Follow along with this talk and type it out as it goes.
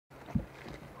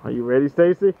Are you ready,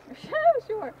 Stacy?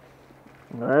 Sure.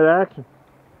 All right, action.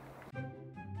 Are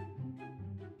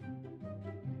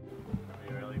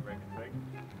you really break a twig?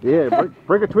 Yeah,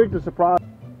 break a twig to surprise.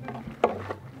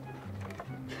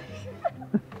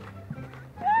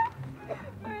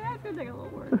 Alright, that's gonna take a little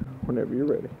work. Whenever you're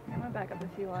ready. I'm gonna back up a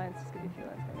few lines, just give you a few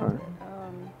lines. All right.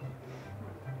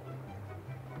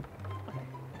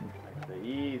 That's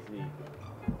easy.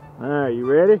 All right, you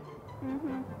ready?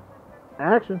 Mm-hmm.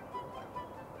 Action.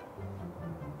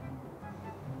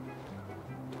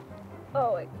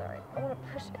 Oh wait, sorry. I wanna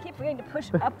push, I keep forgetting to push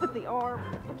up with the arm.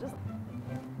 Just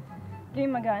give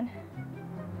me my gun.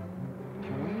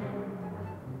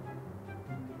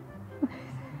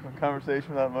 A conversation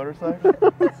without a motorcycle?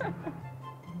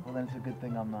 Well, then it's a good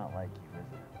thing I'm not like you,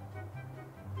 isn't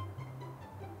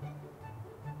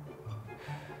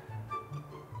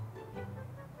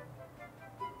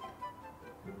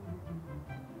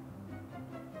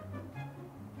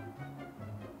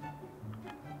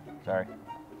it? Sorry.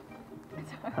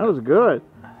 That was good.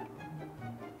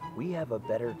 We have a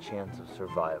better chance of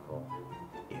survival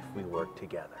if we work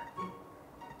together.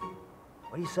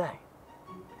 What do you say?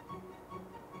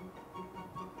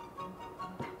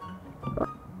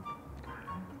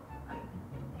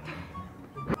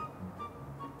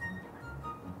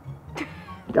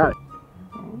 Got it.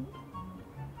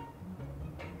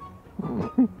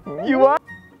 You what?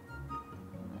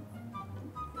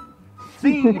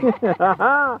 See?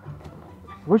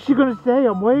 What's she gonna say?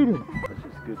 I'm waiting. That's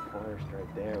just good forest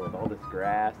right there with all this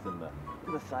grass and look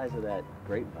at the size of that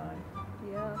grapevine.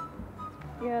 Yeah.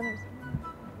 Yeah, there's.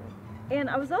 And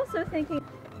I was also thinking.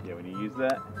 Yeah, when you use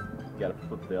that, you gotta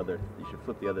flip the other. You should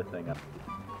flip the other thing up.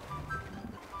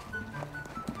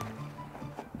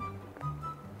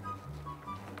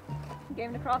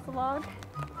 Game to cross the log.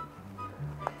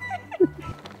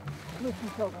 Listen,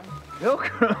 Pilgrim.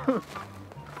 Pilgrim?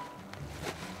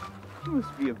 You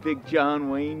must be a big John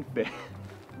Wayne fan.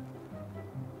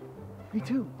 Me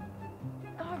too.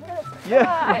 Oh, really?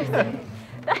 Yeah.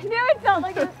 I knew it felt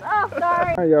like this. Oh,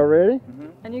 sorry. Are y'all ready? Mm-hmm.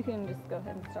 And you can just go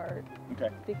ahead and start Okay.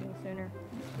 speaking sooner.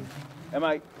 Am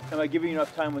I giving you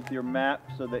enough time with your map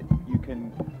so that you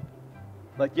can,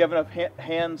 like, you have enough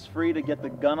hands free to get the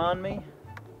gun on me?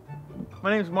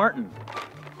 My name's Martin.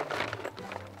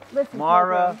 Listen,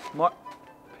 Mara.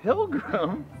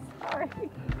 Pilgrim? Sorry.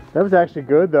 That was actually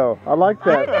good, though. I like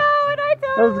I that. know, and I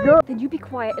That was totally. good. Then you be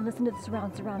quiet and listen to the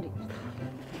surroundings.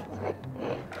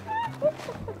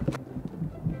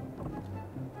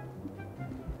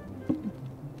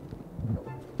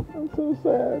 I'm so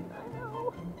sad. I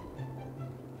know.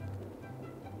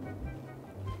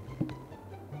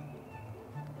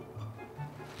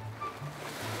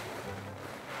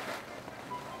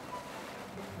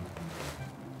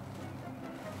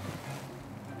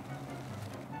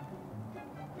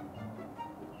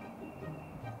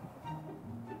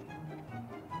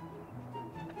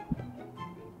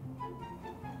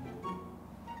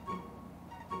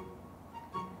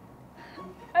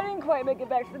 I didn't quite make it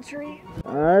back to the tree.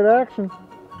 All right, action.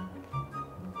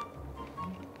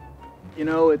 You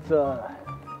know, it's a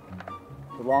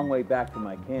long way back to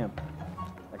my camp.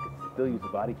 I could still use a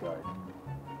bodyguard.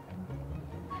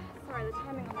 Sorry, the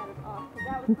timing on that is off. Because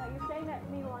that was you're saying that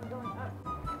to me while I'm going up.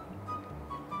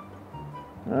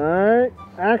 All right,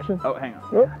 action. Oh, hang on.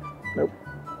 Oh, nope.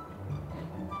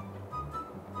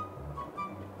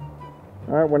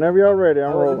 All right, whenever y'all ready,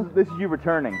 I'm rolling. This is you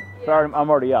returning. Yeah. Sorry, I'm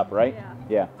already up, right? Yeah.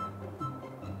 Yeah.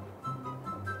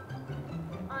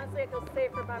 Honestly, I feel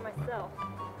safer by myself.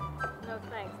 No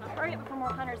thanks. Now hurry up before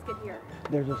more hunters get here.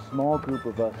 There's a small group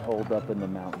of us holed up in the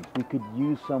mountains. We could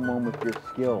use someone with your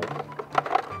skills.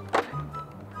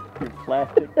 You're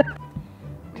flashing.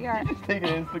 We are. Just take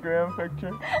an Instagram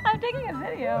picture. I'm taking a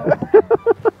video.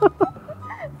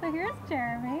 So here's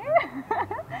Jeremy.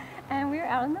 And we're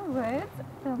out in the woods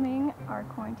filming our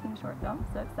quarantine short film.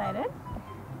 So excited.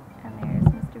 And there's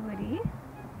Mr. Woody,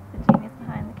 the genius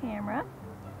behind the camera.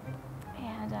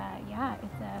 And yeah,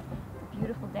 it's a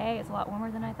beautiful day. It's a lot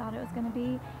warmer than I thought it was going to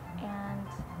be. And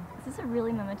this is a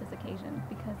really momentous occasion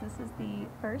because this is the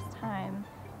first time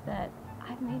that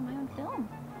I've made my own film.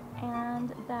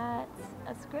 And that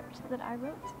a script that I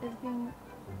wrote is being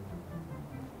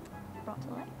brought to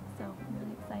life. So I'm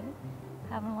really excited,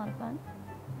 having a lot of fun,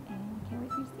 and can't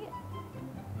wait for you to see it.